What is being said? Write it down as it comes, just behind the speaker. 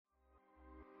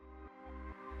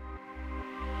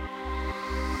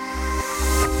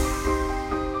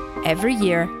Every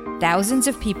year, thousands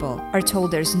of people are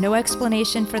told there's no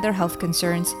explanation for their health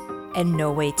concerns and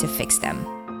no way to fix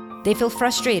them. They feel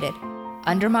frustrated,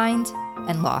 undermined,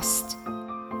 and lost.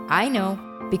 I know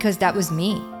because that was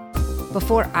me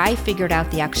before I figured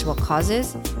out the actual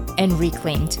causes and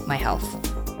reclaimed my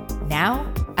health.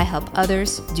 Now, I help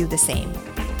others do the same.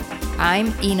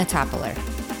 I'm Ina Toppler,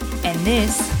 and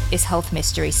this is Health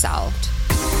Mystery Solved.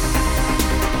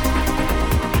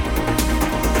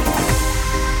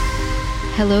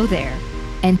 Hello there,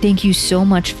 and thank you so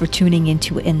much for tuning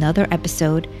into another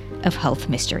episode of Health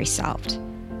Mystery Solved.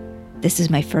 This is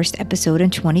my first episode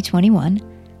in 2021,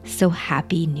 so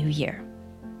Happy New Year.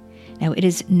 Now, it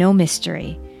is no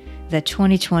mystery that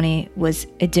 2020 was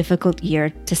a difficult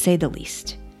year to say the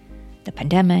least. The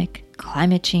pandemic,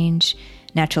 climate change,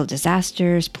 natural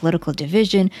disasters, political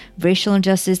division, racial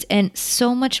injustice, and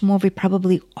so much more we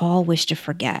probably all wish to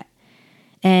forget.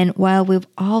 And while we've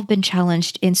all been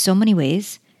challenged in so many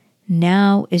ways,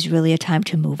 now is really a time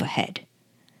to move ahead.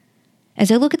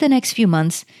 As I look at the next few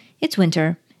months, it's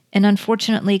winter, and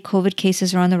unfortunately, COVID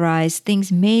cases are on the rise.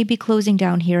 Things may be closing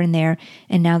down here and there,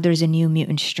 and now there's a new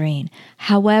mutant strain.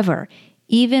 However,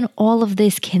 even all of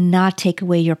this cannot take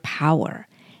away your power,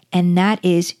 and that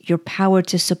is your power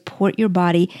to support your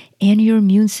body and your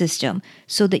immune system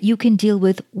so that you can deal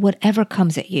with whatever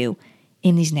comes at you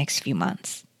in these next few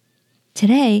months.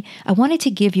 Today, I wanted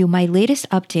to give you my latest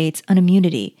updates on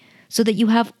immunity so that you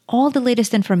have all the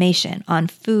latest information on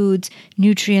foods,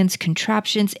 nutrients,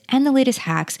 contraptions, and the latest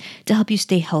hacks to help you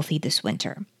stay healthy this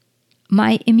winter.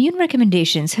 My immune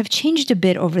recommendations have changed a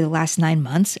bit over the last 9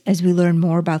 months as we learn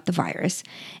more about the virus,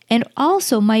 and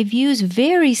also my views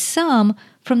vary some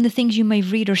from the things you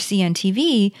might read or see on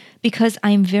TV because I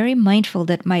am very mindful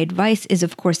that my advice is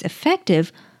of course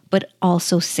effective, but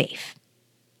also safe.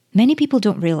 Many people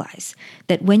don't realize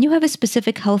that when you have a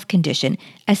specific health condition,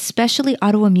 especially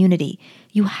autoimmunity,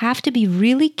 you have to be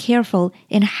really careful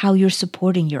in how you're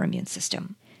supporting your immune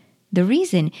system. The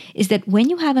reason is that when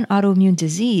you have an autoimmune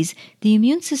disease, the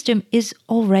immune system is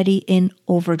already in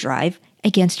overdrive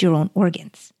against your own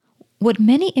organs. What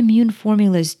many immune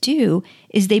formulas do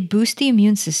is they boost the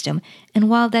immune system, and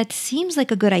while that seems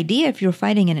like a good idea if you're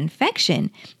fighting an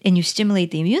infection and you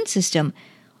stimulate the immune system,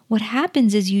 what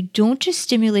happens is you don't just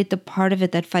stimulate the part of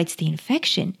it that fights the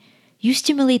infection, you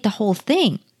stimulate the whole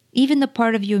thing, even the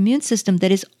part of your immune system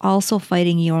that is also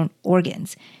fighting your own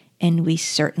organs, and we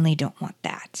certainly don't want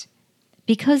that.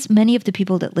 Because many of the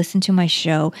people that listen to my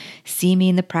show, see me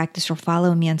in the practice, or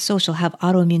follow me on social have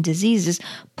autoimmune diseases,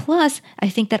 plus I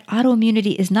think that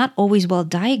autoimmunity is not always well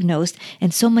diagnosed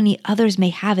and so many others may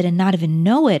have it and not even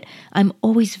know it, I'm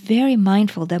always very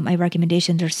mindful that my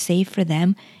recommendations are safe for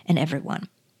them and everyone.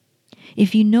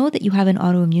 If you know that you have an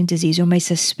autoimmune disease or may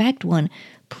suspect one,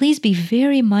 please be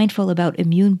very mindful about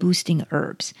immune-boosting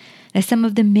herbs. Now, some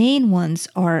of the main ones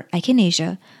are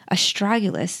echinacea,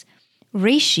 astragalus,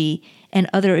 reishi, and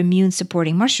other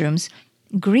immune-supporting mushrooms,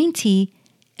 green tea,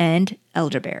 and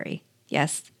elderberry.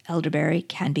 Yes, elderberry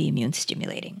can be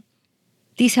immune-stimulating.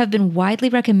 These have been widely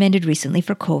recommended recently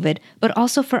for COVID, but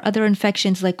also for other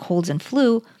infections like colds and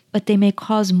flu, but they may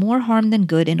cause more harm than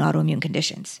good in autoimmune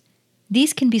conditions.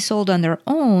 These can be sold on their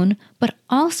own, but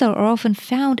also are often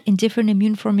found in different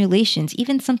immune formulations.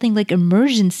 Even something like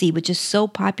Emergency, which is so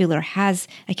popular, has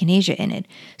echinacea in it.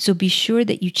 So be sure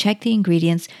that you check the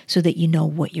ingredients so that you know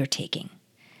what you're taking.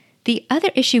 The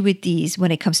other issue with these,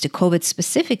 when it comes to COVID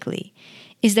specifically,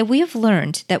 is that we have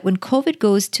learned that when COVID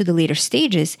goes to the later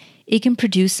stages, it can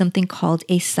produce something called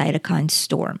a cytokine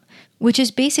storm, which is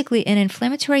basically an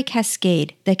inflammatory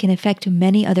cascade that can affect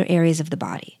many other areas of the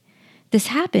body. This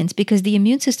happens because the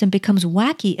immune system becomes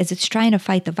wacky as it's trying to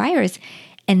fight the virus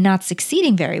and not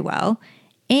succeeding very well.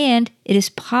 And it is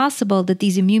possible that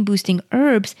these immune-boosting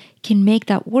herbs can make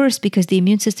that worse because the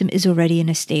immune system is already in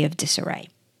a state of disarray.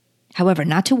 However,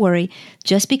 not to worry,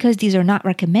 just because these are not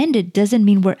recommended doesn't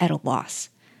mean we're at a loss.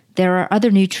 There are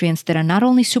other nutrients that are not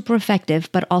only super effective,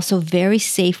 but also very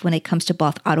safe when it comes to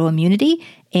both autoimmunity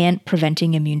and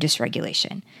preventing immune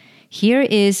dysregulation. Here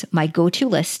is my go-to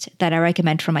list that I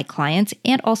recommend for my clients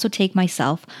and also take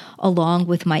myself, along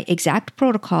with my exact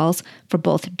protocols for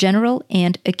both general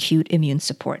and acute immune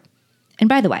support. And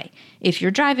by the way, if you're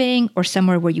driving or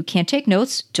somewhere where you can't take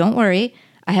notes, don't worry.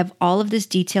 I have all of this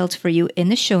detailed for you in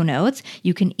the show notes.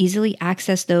 You can easily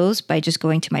access those by just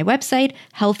going to my website,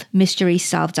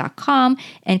 healthmysterysolved.com,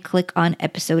 and click on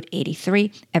episode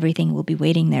 83. Everything will be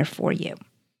waiting there for you.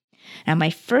 Now, my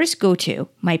first go-to,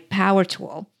 my power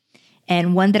tool,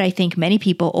 and one that I think many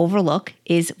people overlook,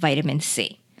 is vitamin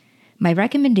C. My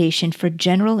recommendation for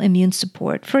general immune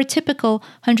support for a typical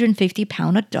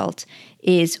 150-pound adult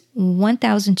is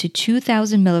 1,000 to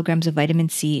 2,000 milligrams of vitamin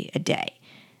C a day,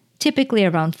 typically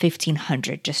around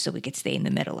 1,500, just so we could stay in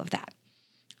the middle of that.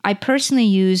 I personally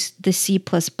use the C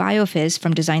Plus BioFizz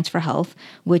from Designs for Health,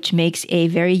 which makes a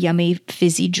very yummy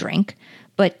fizzy drink,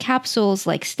 but capsules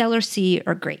like Stellar C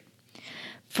are great.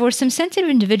 For some sensitive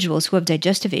individuals who have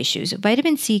digestive issues,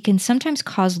 vitamin C can sometimes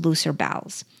cause looser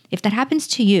bowels. If that happens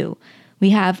to you, we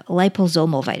have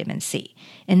liposomal vitamin C,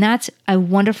 and that's a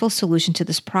wonderful solution to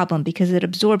this problem because it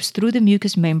absorbs through the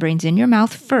mucous membranes in your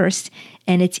mouth first,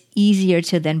 and it's easier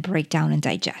to then break down and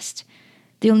digest.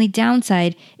 The only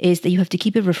downside is that you have to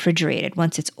keep it refrigerated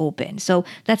once it's open, so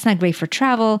that's not great for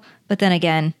travel, but then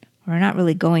again, we're not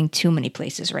really going too many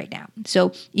places right now.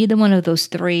 So either one of those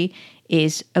three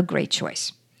is a great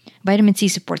choice. Vitamin C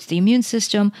supports the immune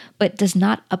system, but does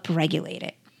not upregulate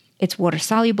it. It's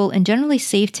water-soluble and generally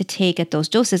safe to take at those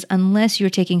doses unless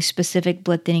you're taking specific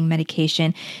blood-thinning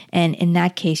medication, and in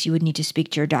that case, you would need to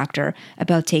speak to your doctor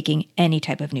about taking any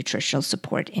type of nutritional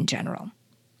support in general.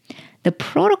 The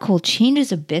protocol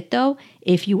changes a bit, though,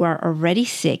 if you are already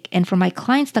sick, and for my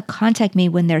clients that contact me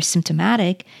when they're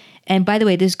symptomatic, and by the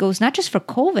way, this goes not just for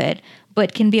COVID,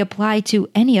 but can be applied to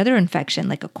any other infection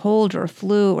like a cold or a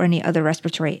flu or any other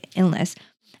respiratory illness.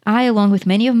 I, along with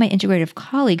many of my integrative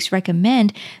colleagues,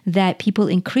 recommend that people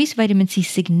increase vitamin C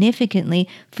significantly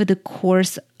for the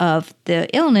course of the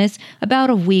illness, about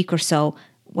a week or so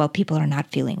while people are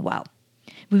not feeling well.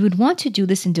 We would want to do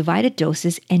this in divided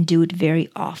doses and do it very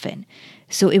often.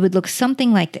 So it would look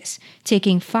something like this: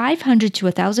 taking 500 to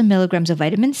 1,000 milligrams of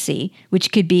vitamin C,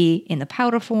 which could be in the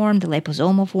powder form, the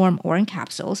liposomal form, or in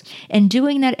capsules, and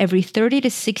doing that every 30 to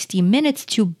 60 minutes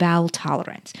to bowel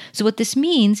tolerance. So what this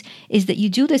means is that you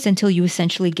do this until you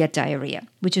essentially get diarrhea,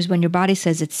 which is when your body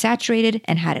says it's saturated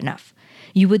and had enough.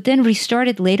 You would then restart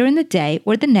it later in the day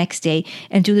or the next day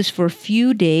and do this for a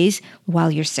few days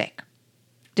while you're sick.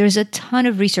 There's a ton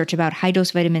of research about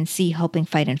high-dose vitamin C helping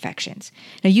fight infections.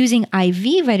 Now, using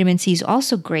IV vitamin C is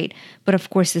also great, but of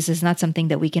course, this is not something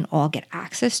that we can all get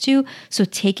access to, so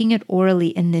taking it orally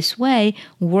in this way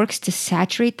works to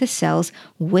saturate the cells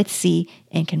with C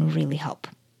and can really help.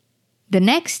 The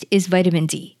next is vitamin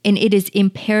D, and it is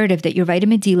imperative that your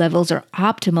vitamin D levels are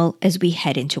optimal as we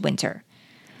head into winter.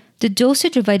 The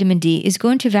dosage of vitamin D is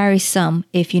going to vary some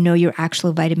if you know your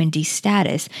actual vitamin D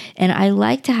status, and I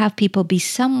like to have people be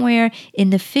somewhere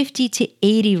in the 50 to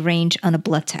 80 range on a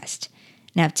blood test.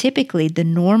 Now, typically, the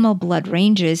normal blood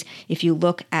ranges, if you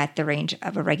look at the range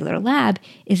of a regular lab,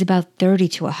 is about 30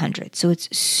 to 100, so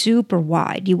it's super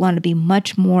wide. You want to be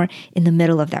much more in the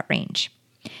middle of that range.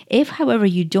 If, however,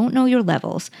 you don't know your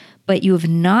levels, but you have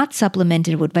not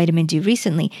supplemented with vitamin D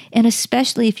recently, and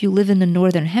especially if you live in the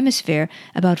Northern Hemisphere,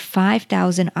 about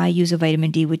 5,000 IUs of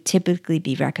vitamin D would typically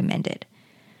be recommended.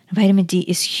 Vitamin D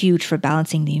is huge for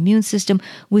balancing the immune system,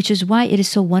 which is why it is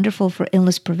so wonderful for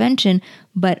illness prevention,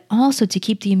 but also to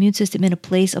keep the immune system in a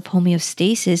place of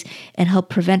homeostasis and help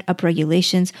prevent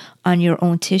upregulations on your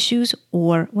own tissues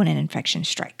or when an infection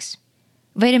strikes.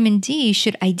 Vitamin D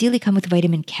should ideally come with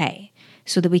vitamin K,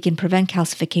 so that we can prevent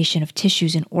calcification of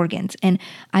tissues and organs. And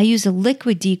I use a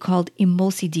liquid D called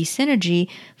Emulsi D Synergy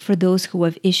for those who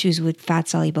have issues with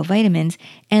fat-soluble vitamins,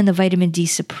 and the vitamin D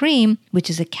Supreme, which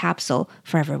is a capsule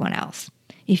for everyone else.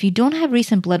 If you don't have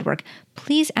recent blood work,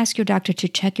 please ask your doctor to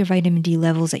check your vitamin D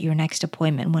levels at your next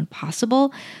appointment when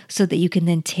possible, so that you can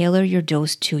then tailor your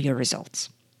dose to your results.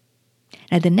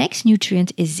 Now, the next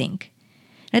nutrient is zinc.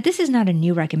 Now, this is not a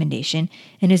new recommendation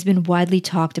and has been widely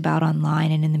talked about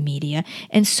online and in the media,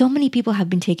 and so many people have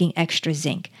been taking extra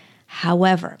zinc.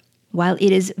 However, while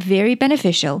it is very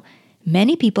beneficial,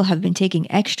 many people have been taking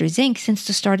extra zinc since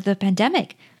the start of the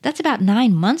pandemic. That's about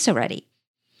 9 months already.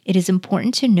 It is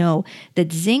important to know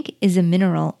that zinc is a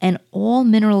mineral, and all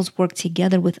minerals work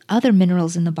together with other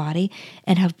minerals in the body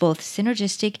and have both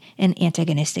synergistic and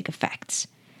antagonistic effects.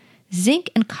 Zinc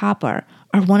and copper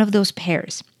are one of those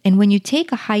pairs, and when you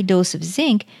take a high dose of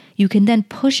zinc, you can then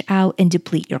push out and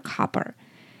deplete your copper.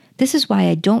 This is why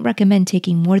I don't recommend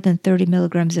taking more than 30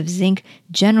 milligrams of zinc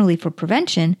generally for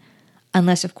prevention,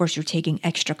 unless, of course, you're taking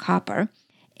extra copper.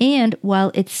 And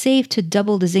while it's safe to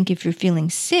double the zinc if you're feeling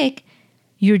sick,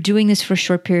 you're doing this for a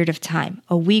short period of time,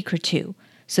 a week or two,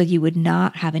 so you would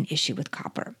not have an issue with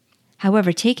copper.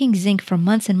 However, taking zinc for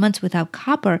months and months without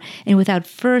copper and without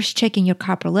first checking your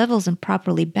copper levels and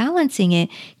properly balancing it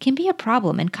can be a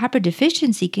problem, and copper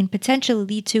deficiency can potentially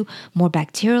lead to more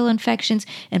bacterial infections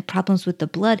and problems with the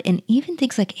blood and even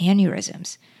things like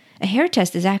aneurysms. A hair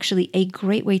test is actually a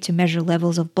great way to measure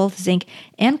levels of both zinc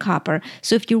and copper.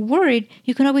 So if you're worried,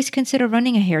 you can always consider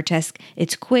running a hair test.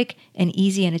 It's quick and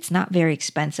easy, and it's not very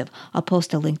expensive. I'll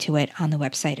post a link to it on the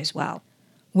website as well.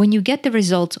 When you get the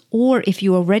results, or if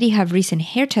you already have recent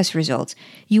hair test results,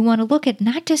 you want to look at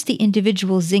not just the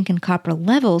individual zinc and copper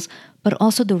levels, but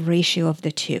also the ratio of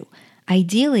the two.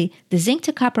 Ideally, the zinc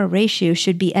to copper ratio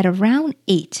should be at around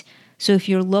 8. So if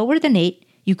you're lower than 8,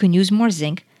 you can use more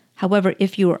zinc. However,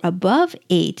 if you're above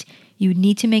 8, you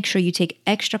need to make sure you take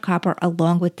extra copper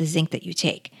along with the zinc that you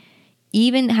take.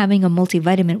 Even having a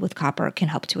multivitamin with copper can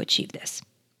help to achieve this.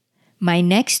 My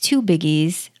next two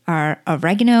biggies are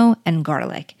oregano and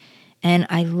garlic. And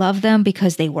I love them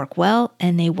because they work well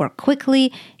and they work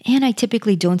quickly, and I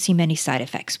typically don't see many side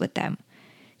effects with them.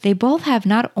 They both have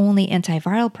not only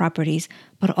antiviral properties,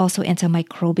 but also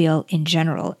antimicrobial in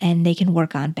general, and they can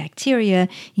work on bacteria,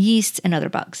 yeasts, and other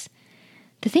bugs.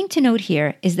 The thing to note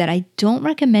here is that I don't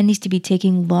recommend these to be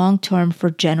taken long-term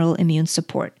for general immune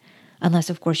support,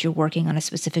 unless, of course, you're working on a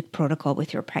specific protocol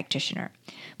with your practitioner.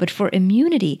 But for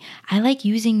immunity, I like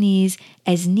using these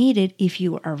as needed if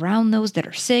you are around those that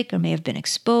are sick or may have been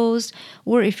exposed,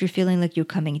 or if you're feeling like you're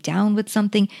coming down with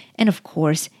something, and of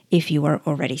course, if you are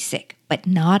already sick, but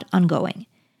not ongoing.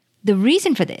 The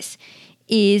reason for this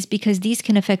is because these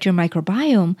can affect your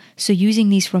microbiome, so using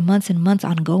these for months and months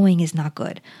ongoing is not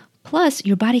good. Plus,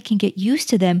 your body can get used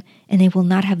to them, and they will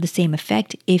not have the same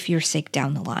effect if you're sick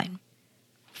down the line.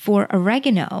 For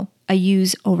oregano, I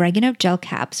use oregano gel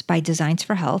caps by Designs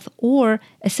for Health or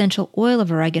essential oil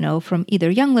of oregano from either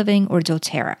Young Living or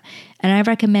doTERRA. And I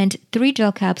recommend 3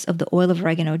 gel caps of the oil of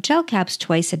oregano gel caps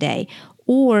twice a day,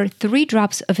 or 3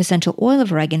 drops of essential oil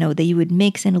of oregano that you would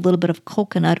mix in a little bit of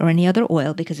coconut or any other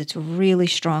oil because it's really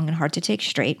strong and hard to take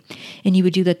straight. And you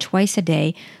would do that twice a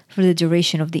day for the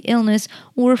duration of the illness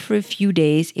or for a few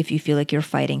days if you feel like you're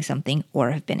fighting something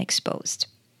or have been exposed.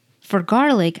 For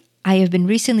garlic, I have been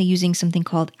recently using something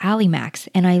called Allimax,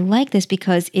 and I like this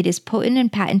because it is potent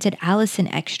and patented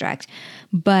allicin extract,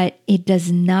 but it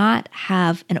does not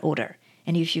have an odor.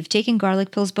 And if you've taken garlic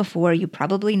pills before, you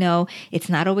probably know it's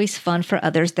not always fun for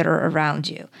others that are around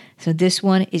you. So this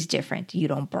one is different. You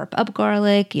don't burp up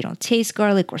garlic, you don't taste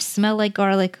garlic or smell like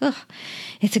garlic. Ugh,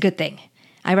 it's a good thing.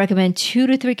 I recommend 2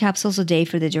 to 3 capsules a day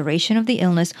for the duration of the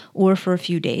illness or for a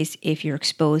few days if you're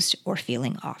exposed or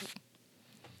feeling off.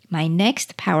 My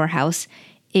next powerhouse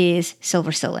is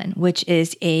Silvercillin, which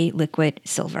is a liquid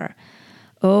silver.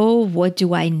 Oh, what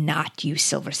do I not use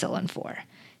Silvercillin for?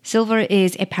 Silver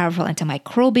is a powerful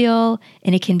antimicrobial,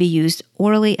 and it can be used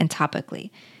orally and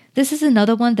topically. This is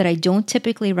another one that I don't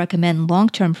typically recommend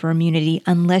long-term for immunity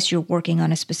unless you're working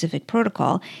on a specific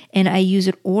protocol, and I use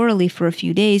it orally for a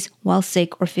few days while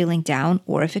sick or feeling down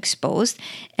or if exposed,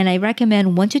 and I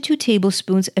recommend 1 to 2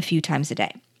 tablespoons a few times a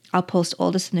day. I'll post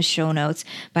all this in the show notes,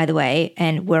 by the way,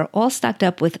 and we're all stocked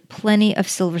up with plenty of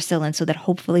Silvercillin so that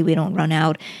hopefully we don't run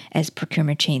out as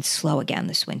procurement chains slow again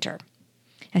this winter.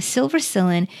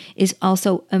 Silvercillin is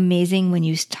also amazing when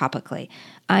used topically.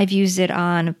 I've used it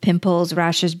on pimples,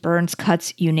 rashes, burns,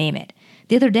 cuts, you name it.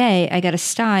 The other day, I got a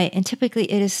sty, and typically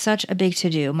it is such a big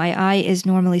to-do. My eye is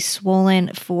normally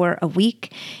swollen for a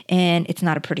week, and it's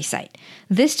not a pretty sight.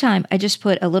 This time, I just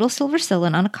put a little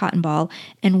Silvercillin on a cotton ball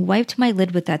and wiped my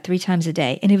lid with that 3 times a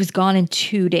day, and it was gone in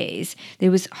 2 days.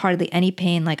 There was hardly any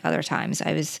pain like other times.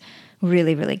 I was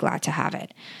really, really glad to have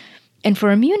it. And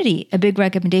for immunity, a big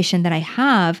recommendation that I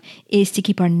have is to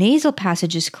keep our nasal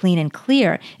passages clean and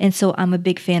clear, and so I'm a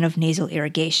big fan of nasal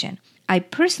irrigation. I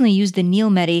personally use the Neil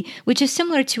Medi, which is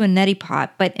similar to a neti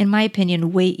pot, but in my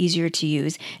opinion, way easier to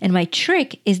use. And my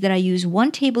trick is that I use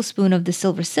 1 tablespoon of the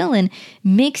Silvercillin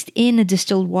mixed in a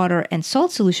distilled water and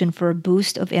salt solution for a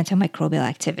boost of antimicrobial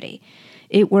activity.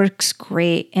 It works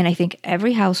great, and I think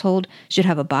every household should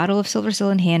have a bottle of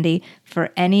Silvercillin handy for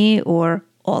any or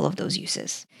all of those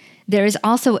uses. There is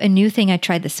also a new thing I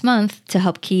tried this month to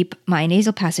help keep my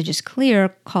nasal passages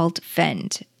clear called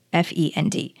Fend,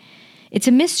 F-E-N-D. It's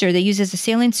a mixture that uses a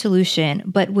saline solution,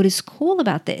 but what is cool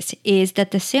about this is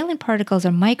that the saline particles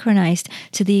are micronized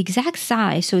to the exact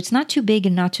size, so it's not too big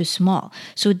and not too small.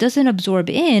 So it doesn't absorb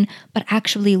in, but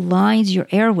actually lines your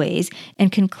airways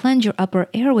and can cleanse your upper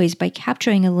airways by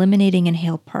capturing and eliminating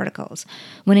inhaled particles.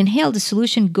 When inhaled, the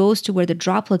solution goes to where the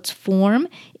droplets form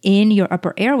in your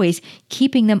upper airways,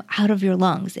 keeping them out of your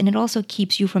lungs. And it also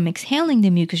keeps you from exhaling the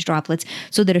mucus droplets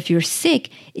so that if you're sick,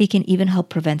 it can even help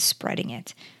prevent spreading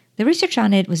it. The research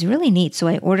on it was really neat, so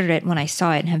I ordered it when I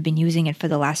saw it and have been using it for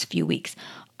the last few weeks.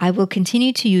 I will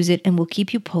continue to use it and will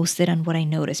keep you posted on what I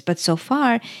notice, but so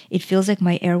far, it feels like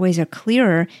my airways are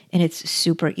clearer and it's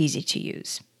super easy to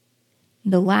use.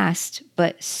 The last,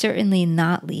 but certainly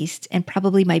not least, and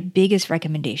probably my biggest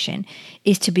recommendation,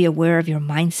 is to be aware of your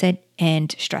mindset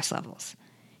and stress levels.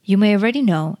 You may already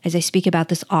know, as I speak about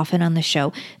this often on the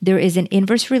show, there is an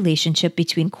inverse relationship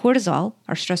between cortisol,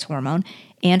 our stress hormone,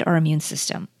 and our immune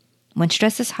system. When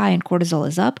stress is high and cortisol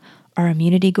is up, our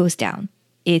immunity goes down.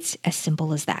 It's as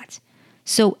simple as that.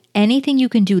 So anything you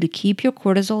can do to keep your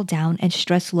cortisol down and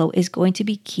stress low is going to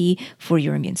be key for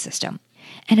your immune system.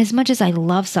 And as much as I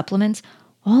love supplements,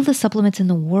 all the supplements in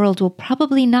the world will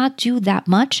probably not do that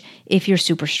much if you're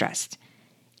super stressed.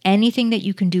 Anything that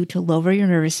you can do to lower your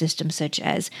nervous system, such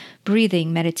as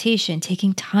breathing, meditation,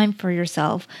 taking time for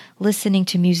yourself, listening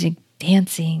to music,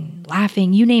 dancing,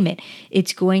 laughing, you name it,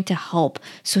 it's going to help.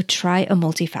 So try a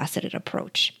multifaceted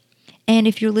approach. And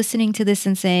if you're listening to this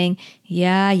and saying,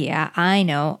 yeah, I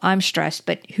know, I'm stressed,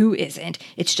 but who isn't?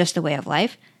 It's just a way of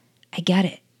life. I get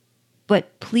it.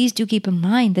 But please do keep in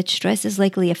mind that stress is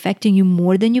likely affecting you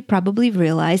more than you probably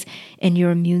realize, and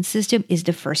your immune system is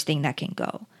the first thing that can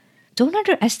go. Don't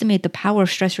underestimate the power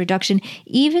of stress reduction,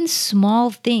 even small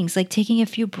things like taking a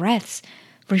few breaths,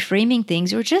 reframing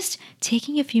things, or just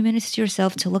taking a few minutes to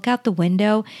yourself to look out the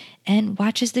window and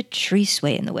watch as the trees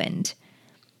sway in the wind.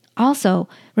 Also,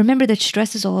 remember that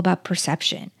stress is all about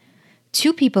perception.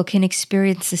 Two people can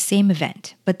experience the same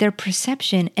event, but their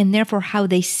perception and therefore how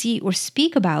they see or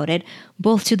speak about it,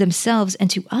 both to themselves and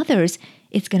to others,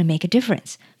 it's going to make a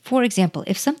difference. For example,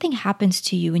 if something happens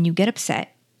to you and you get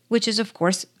upset, which is of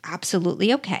course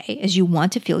absolutely okay, as you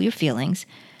want to feel your feelings.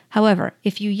 However,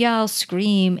 if you yell,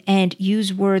 scream, and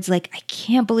use words like, I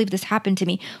can't believe this happened to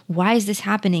me, why is this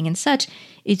happening, and such,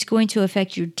 it's going to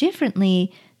affect you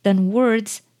differently than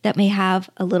words that may have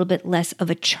a little bit less of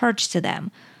a charge to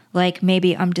them. Like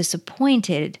maybe I'm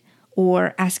disappointed,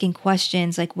 or asking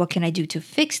questions like, what can I do to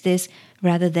fix this,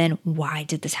 rather than why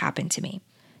did this happen to me?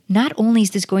 Not only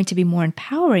is this going to be more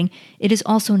empowering, it is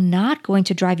also not going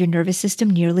to drive your nervous system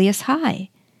nearly as high.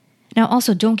 Now,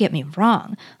 also, don't get me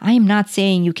wrong. I am not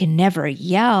saying you can never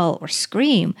yell or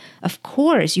scream. Of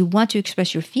course, you want to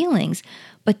express your feelings,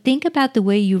 but think about the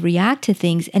way you react to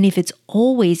things, and if it's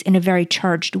always in a very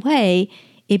charged way,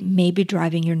 it may be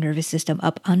driving your nervous system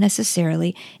up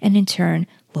unnecessarily and in turn,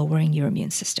 lowering your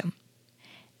immune system.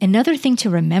 Another thing to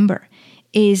remember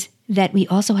is that we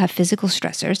also have physical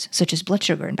stressors, such as blood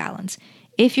sugar imbalance.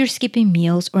 If you're skipping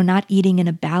meals or not eating in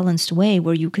a balanced way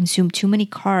where you consume too many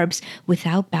carbs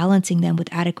without balancing them with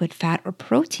adequate fat or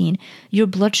protein, your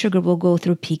blood sugar will go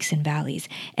through peaks and valleys.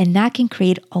 And that can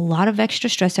create a lot of extra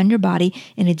stress on your body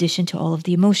in addition to all of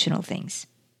the emotional things.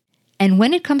 And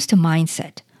when it comes to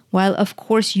mindset, while of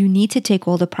course you need to take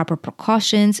all the proper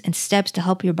precautions and steps to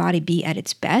help your body be at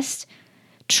its best,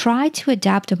 try to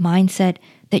adapt a mindset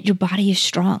that your body is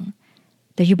strong,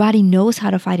 that your body knows how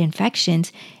to fight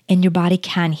infections, and your body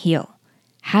can heal.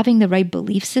 Having the right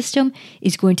belief system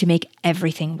is going to make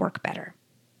everything work better.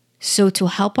 So to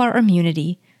help our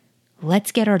immunity,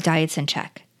 let's get our diets in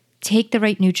check. Take the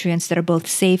right nutrients that are both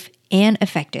safe and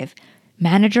effective,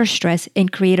 manage our stress,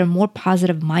 and create a more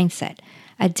positive mindset.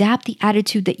 Adapt the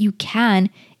attitude that you can,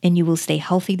 and you will stay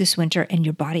healthy this winter and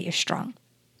your body is strong.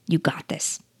 You got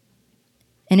this.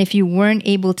 And if you weren't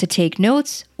able to take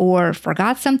notes or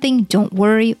forgot something, don't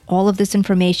worry. All of this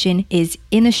information is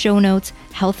in the show notes,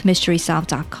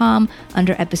 healthmysterysolved.com.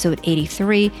 Under episode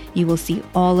 83, you will see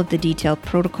all of the detailed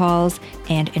protocols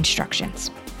and instructions.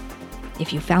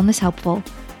 If you found this helpful,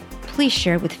 please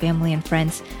share it with family and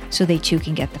friends so they too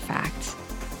can get the facts.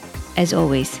 As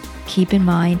always, keep in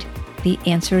mind, the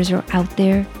answers are out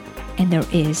there and there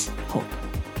is hope.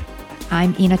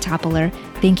 I'm Ina Toppler.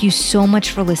 Thank you so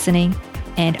much for listening,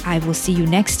 and I will see you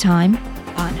next time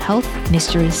on Health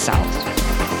Mysteries Solved.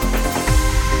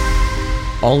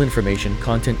 All information,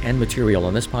 content, and material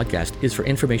on this podcast is for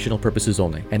informational purposes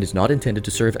only and is not intended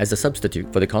to serve as a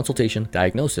substitute for the consultation,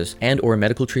 diagnosis, and/or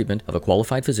medical treatment of a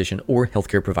qualified physician or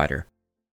healthcare provider.